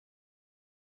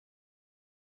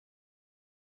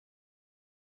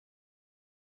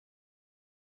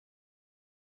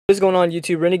What is going on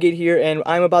YouTube? Renegade here, and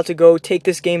I'm about to go take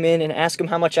this game in and ask him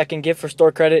how much I can get for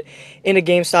store credit in a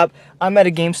GameStop. I'm at a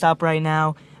GameStop right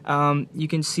now. You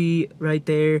can see right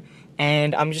there,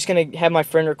 and I'm just gonna have my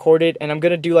friend record it, and I'm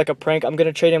gonna do like a prank. I'm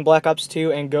gonna trade in Black Ops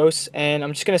 2 and Ghosts, and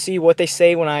I'm just gonna see what they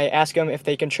say when I ask them if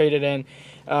they can trade it in.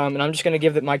 And I'm just gonna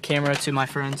give my camera to my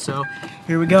friend. So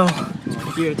here we go.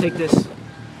 Here, take this.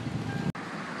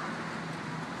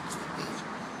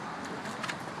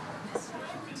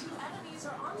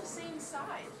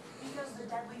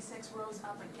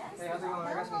 Hey, how's it going?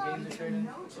 I got some games to trade in.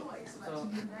 So,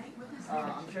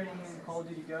 I'm trading in Call of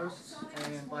Duty Ghosts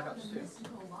and Black Ops 2.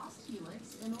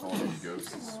 Call of Duty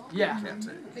Ghosts? Yeah. Can't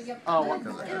take. Oh,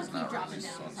 Because it has not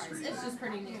released on Street. It's just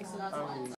pretty new, so that's why.